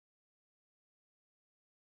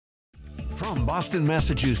From Boston,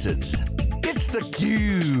 Massachusetts, it's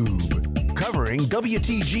theCUBE, covering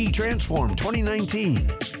WTG Transform 2019.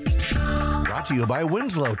 Brought to you by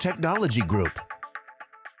Winslow Technology Group.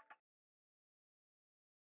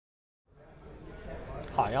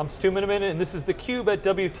 Hi, I'm Stu Miniman, and this is theCUBE at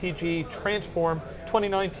WTG Transform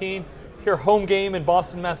 2019. Here, home game in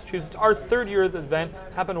Boston, Massachusetts. Our third year of the event.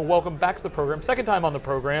 Happen to welcome back to the program, second time on the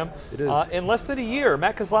program. It is. In less than a year,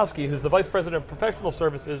 Matt Kozloski, who's the Vice President of Professional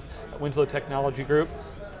Services at Winslow Technology Group.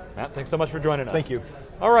 Matt, thanks so much for joining us. Thank you.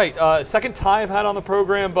 All right, second tie I've had on the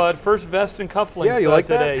program, but first vest and cufflinks yeah, you like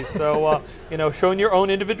today. That? So, you know, showing your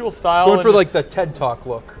own individual style. Going for like the TED Talk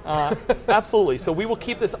look. Absolutely. So we will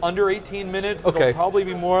keep this under 18 minutes. Okay. It'll probably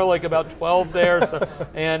be more like about 12 there, so,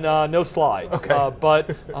 and no slides. Okay. But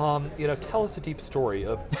you know, tell us a deep story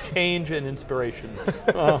of change and inspiration.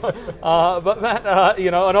 But Matt,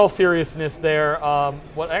 you know, in all seriousness, there,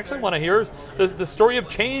 what I actually want to hear is the story of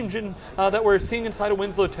change and that we're seeing inside of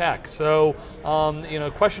Winslow Tech. So, you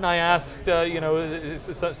know, question I asked, you know,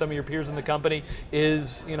 some of your peers in the company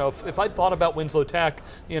is, you know, if I thought about Winslow Tech,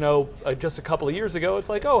 you know, just a couple of years ago, it's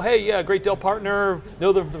like, oh, hey, yeah, great Dell partner,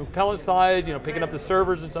 know the propellant side, you know, picking up the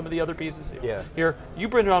servers and some of the other pieces here. Yeah. Here, you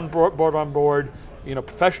bring on board, you know,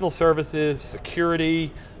 professional services,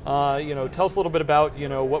 security. You know, tell us a little bit about, you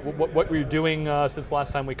know, what we're doing since the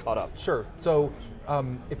last time we caught up. Sure. So,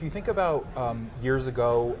 if you think about years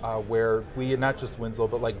ago, where we, not just Winslow,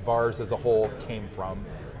 but like VARs as a whole came from,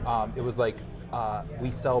 it was like we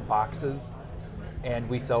sell boxes and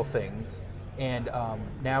we sell things. And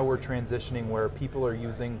now we're transitioning where people are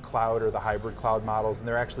using cloud or the hybrid cloud models, and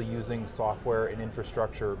they're actually using software and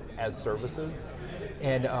infrastructure as services.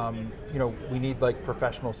 And you know, we need like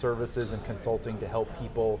professional services and consulting to help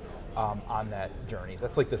people on that journey.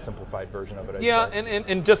 That's like the simplified version of it, I'd say.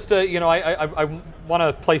 And just, you know, I want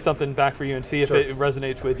to play something back for you and see if Sure. it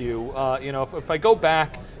resonates with you. You know, if I go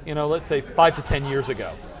back, you know, let's say 5 to 10 years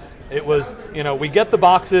ago, it was, you know, we get the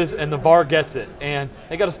boxes and the VAR gets it, and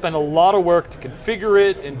they got to spend a lot of work to configure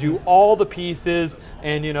it and do all the pieces,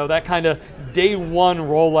 and you know, that kind of day one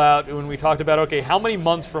rollout when we talked about, okay, how many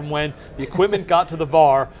months from when the equipment got to the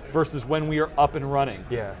VAR versus when we are up and running.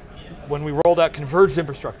 Yeah. When we rolled out converged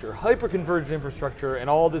infrastructure, hyper-converged infrastructure, and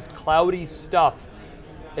all this cloudy stuff,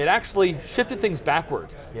 it actually shifted things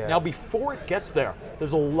backwards. Yeah. Now before it gets there,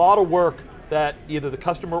 there's a lot of work that either the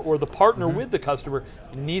customer or the partner with the customer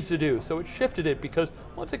needs to do. So it shifted it because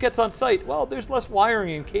once it gets on site, well, there's less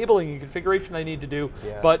wiring and cabling and configuration I need to do,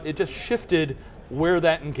 but it just shifted where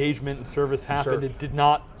that engagement and service happened. Sure. It did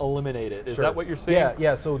not eliminate it. Is Sure. that what you're seeing?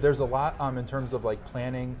 Yeah, so there's a lot in terms of like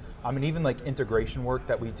planning, and even like integration work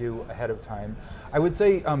that we do ahead of time. I would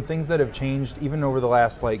say things that have changed even over the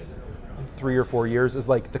last like 3 or 4 years is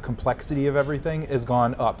like the complexity of everything has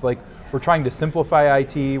gone up. Like we're trying to simplify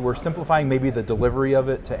IT, we're simplifying maybe the delivery of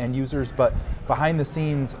it to end users, but behind the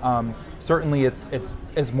scenes, certainly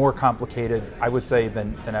it's more complicated, I would say,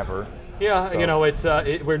 than ever. Yeah, So. you know,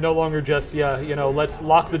 we're no longer just, you know, let's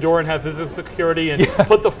lock the door and have physical security and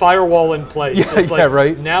put the firewall in place. It's like,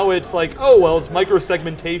 right. Now it's like, oh, well, it's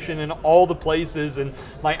micro-segmentation in all the places, and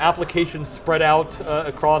my application's spread out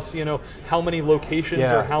across, you know, how many locations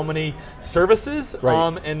or how many services,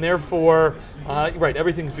 Right. and therefore, right,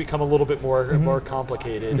 everything's become a little bit more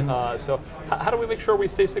complicated. So how do we make sure we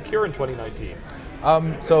stay secure in 2019?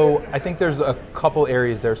 So I think there's a couple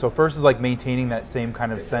areas there. So first is like maintaining that same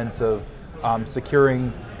kind of sense of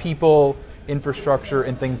securing people, infrastructure,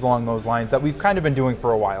 and things along those lines that we've kind of been doing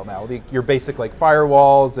for a while now. Your basic like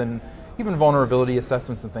firewalls and even vulnerability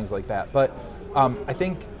assessments and things like that. But I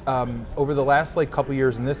think over the last like couple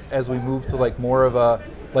years, and this as we move to like more of a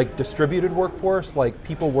like distributed workforce, like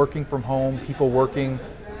people working from home, people working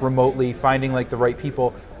remotely, finding like the right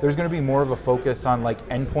people, there's going to be more of a focus on like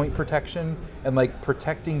endpoint protection and like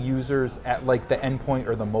protecting users at like the endpoint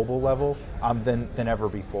or the mobile level than ever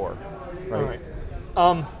before. Right.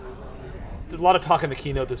 All right. There's a lot of talk in the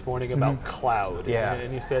keynote this morning about cloud. Yeah.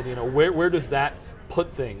 And you said, you know, where does that put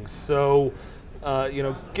things? So, you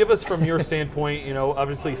know, give us from your standpoint, you know,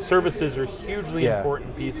 obviously services are a hugely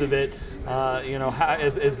important piece of it. You know,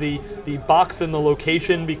 as the box and the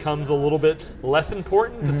location becomes a little bit less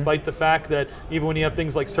important, despite the fact that even when you have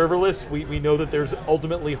things like serverless, we know that there's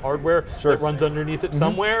ultimately hardware that runs underneath it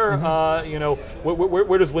somewhere. You know,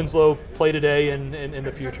 where does Winslow play today and in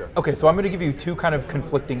the future? Okay, so I'm going to give you two kind of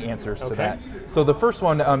conflicting answers to that. So the first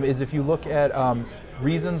one is if you look at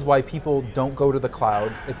reasons why people don't go to the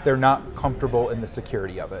cloud, it's they're not comfortable in the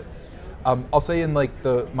security of it. I'll say in like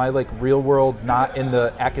my like real world, not in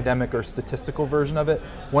the academic or statistical version of it,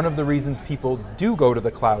 one of the reasons people do go to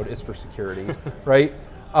the cloud is for security, right?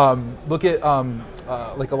 Look at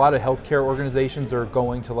like a lot of healthcare organizations are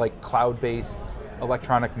going to like cloud-based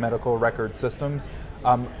electronic medical record systems.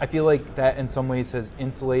 I feel like that in some ways has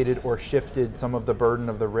insulated or shifted some of the burden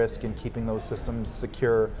of the risk in keeping those systems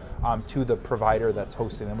secure to the provider that's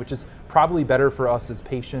hosting them, which is probably better for us as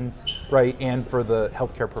patients, right, and for the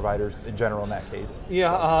healthcare providers in general in that case.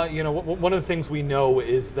 Yeah, you know, one of the things we know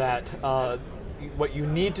is that what you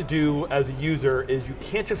need to do as a user is you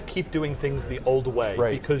can't just keep doing things the old way,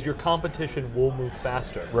 right, because your competition will move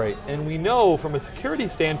faster. Right. And we know from a security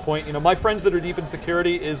standpoint, you know, my friends that are deep in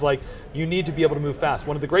security is like, you need to be able to move fast.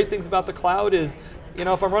 One of the great things about the cloud is, you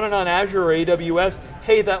know, if I'm running on Azure or AWS,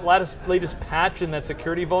 hey, that latest patch in that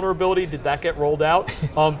security vulnerability, did that get rolled out?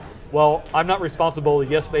 Well, I'm not responsible.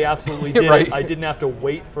 Yes, they absolutely did. Right. I didn't have to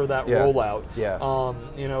wait for that rollout. Yeah.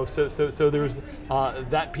 You know, so there's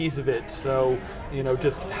that piece of it. So, you know,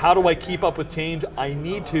 just how do I keep up with change? I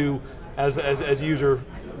need to, as a user,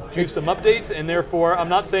 do some updates, and therefore, I'm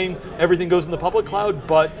not saying everything goes in the public cloud,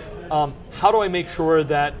 but how do I make sure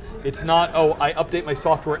that it's not, oh, I update my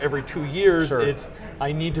software every 2 years, Sure. It's,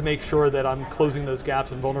 I need to make sure that I'm closing those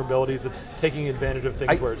gaps and vulnerabilities and taking advantage of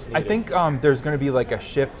things where it's needed. I think there's going to be like a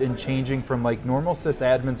shift in changing from like normal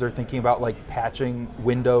sysadmins are thinking about like patching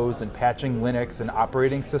Windows and patching Linux and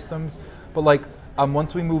operating systems, but like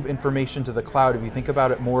once we move information to the cloud, if you think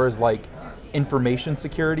about it more as like information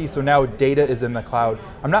security, so now data is in the cloud,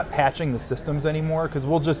 I'm not patching the systems anymore because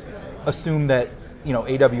we'll just assume that, you know,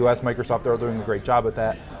 AWS, Microsoft, they're doing a great job at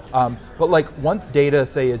that. But like once data,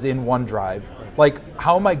 say, is in OneDrive, like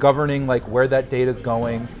how am I governing like where that data is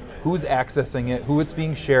going, who's accessing it, who it's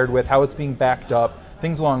being shared with, how it's being backed up,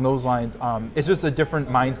 things along those lines. It's just a different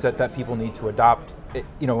mindset that people need to adopt,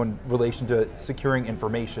 you know, in relation to securing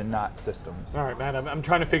information, not systems. All right, man, I'm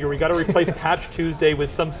trying to figure, we got to replace Patch Tuesday with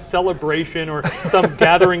some celebration or some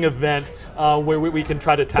gathering event where we can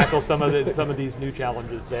try to tackle some of these new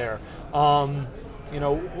challenges there. You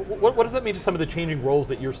know, what does that mean to some of the changing roles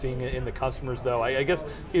that you're seeing in the customers, though? I guess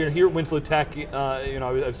here at Winslow Tech, you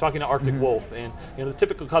know, I was talking to Arctic Wolf, and you know, the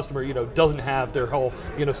typical customer, you know, doesn't have their whole,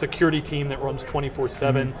 you know, security team that runs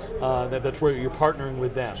 24/7. That's where you're partnering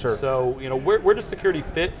with them. Sure. So, you know, where does security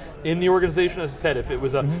fit in the organization? As I said, if it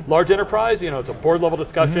was a large enterprise, you know, it's a board level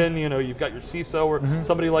discussion. You know, you've got your CISO or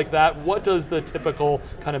somebody like that. What does the typical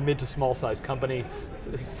kind of mid to small size company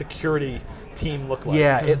security team look like?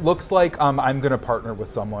 Yeah, it looks like I'm going to partner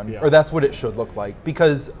with someone, Yeah. or that's what it should look like,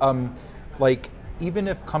 because like even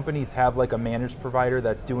if companies have like a managed provider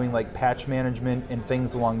that's doing like patch management and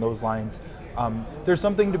things along those lines, there's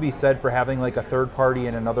something to be said for having like a third party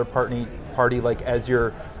and another party like as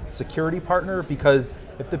your security partner, because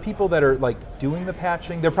if the people that are like doing the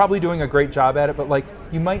patching, they're probably doing a great job at it, but like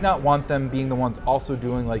you might not want them being the ones also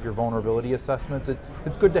doing like your vulnerability assessments.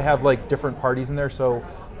 It's good to have like different parties in there. So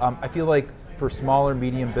I feel like for smaller,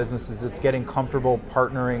 medium businesses, it's getting comfortable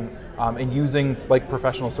partnering and using like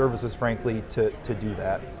professional services, frankly, to do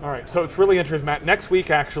that. All right, so it's really interesting, Matt. Next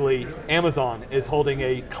week, actually, Amazon is holding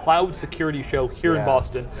a cloud security show here in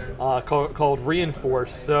Boston called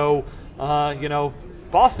Reinforce. So, you know,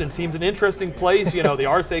 Boston seems an interesting place. You know, the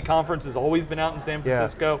RSA conference has always been out in San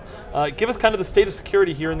Francisco. Give us kind of the state of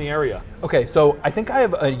security here in the area. Okay, so I think I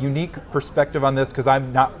have a unique perspective on this because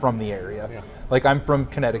I'm not from the area. Yeah. Like I'm from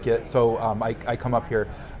Connecticut, so I come up here.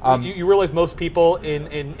 You realize most people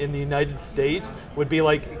in the United States would be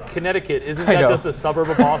like, Connecticut, isn't that just a suburb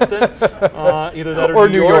of Boston? Either that or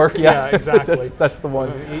New York. Yeah, exactly. that's the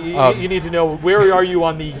one. You need to know, where are you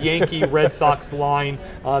on the Yankee Red Sox line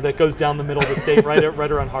that goes down the middle of the state, right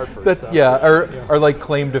around Hartford? That's our like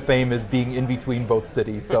claim to fame is being in between both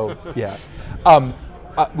cities. So yeah.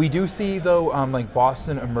 We do see though like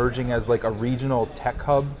Boston emerging as like a regional tech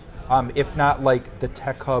hub, if not like the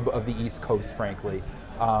tech hub of the East Coast, frankly.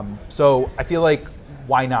 So I feel like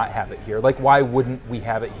why not have it here? Like why wouldn't we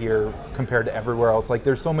have it here compared to everywhere else? Like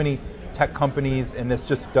there's so many tech companies, and this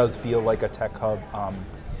just does feel like a tech hub,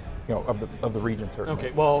 you know, of the region certainly.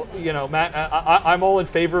 Okay, well, you know, Matt, I'm all in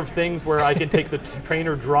favor of things where I can take the train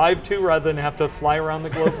or drive to rather than have to fly around the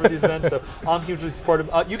globe for these events. So I'm hugely supportive.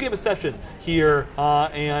 You gave a session here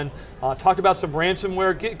and talked about some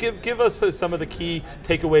ransomware. Give us some of the key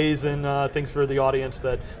takeaways and things for the audience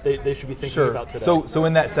that they should be thinking about today. So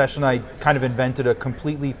in that session, I kind of invented a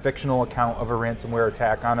completely fictional account of a ransomware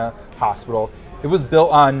attack on a hospital. It was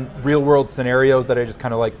built on real-world scenarios that I just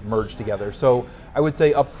kind of like merged together. So I would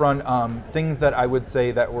say up front, things that I would say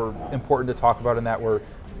that were important to talk about in that were,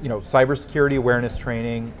 you know, cybersecurity awareness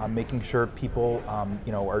training, making sure people,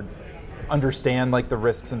 you know, understand like the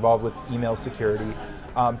risks involved with email security.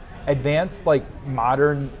 Advanced like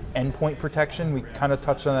modern endpoint protection, we kind of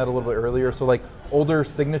touched on that a little bit earlier. So like older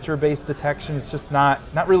signature-based detection is just not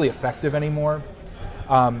really effective anymore.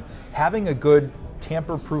 Having a good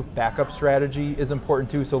tamper-proof backup strategy is important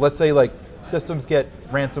too. So let's say like systems get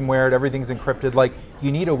ransomware, everything's encrypted, like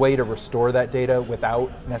you need a way to restore that data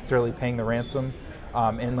without necessarily paying the ransom.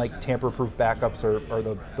 And like tamper-proof backups are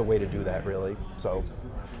the way to do that, really. So.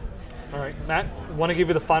 All right, Matt, want to give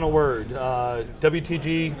you the final word.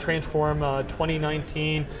 WTG Transform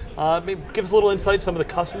 2019. Maybe give us a little insight, some of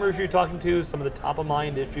the customers you're talking to, some of the top of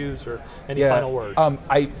mind issues, or any final word.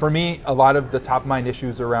 For me, a lot of the top of mind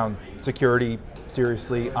issues around security,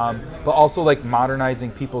 seriously, but also like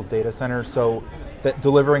modernizing people's data centers. So that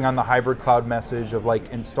delivering on the hybrid cloud message of like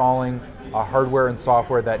installing hardware and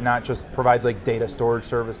software that not just provides like data storage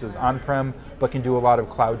services on-prem, but can do a lot of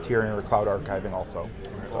cloud tiering or cloud archiving also.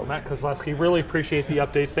 Well, Matt Kozloski, really appreciate the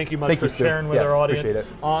updates. Thank you much for sharing with our audience. Appreciate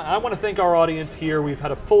it. I want to thank our audience here. We've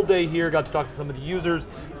had a full day here, got to talk to some of the users,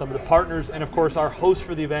 some of the partners, and of course our host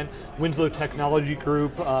for the event, Winslow Technology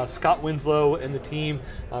Group, Scott Winslow and the team.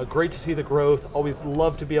 Great to see the growth. Always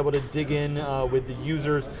love to be able to dig in with the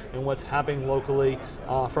users and what's happening locally.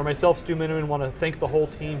 For myself, Stu Miniman, want to thank the whole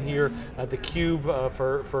team here at theCUBE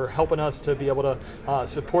for helping us to be able to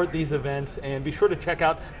support these events. And be sure to check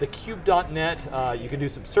out thecube.net. You can do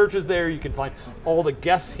some searches there. You can find all the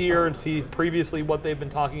guests here and see previously what they've been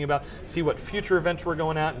talking about, see what future events we're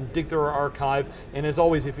going at, and dig through our archive. And as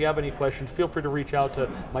always, if you have any questions, feel free to reach out to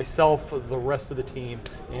myself, the rest of the team,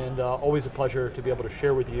 and always a pleasure to be able to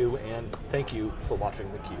share with you, and thank you for watching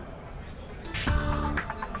theCUBE.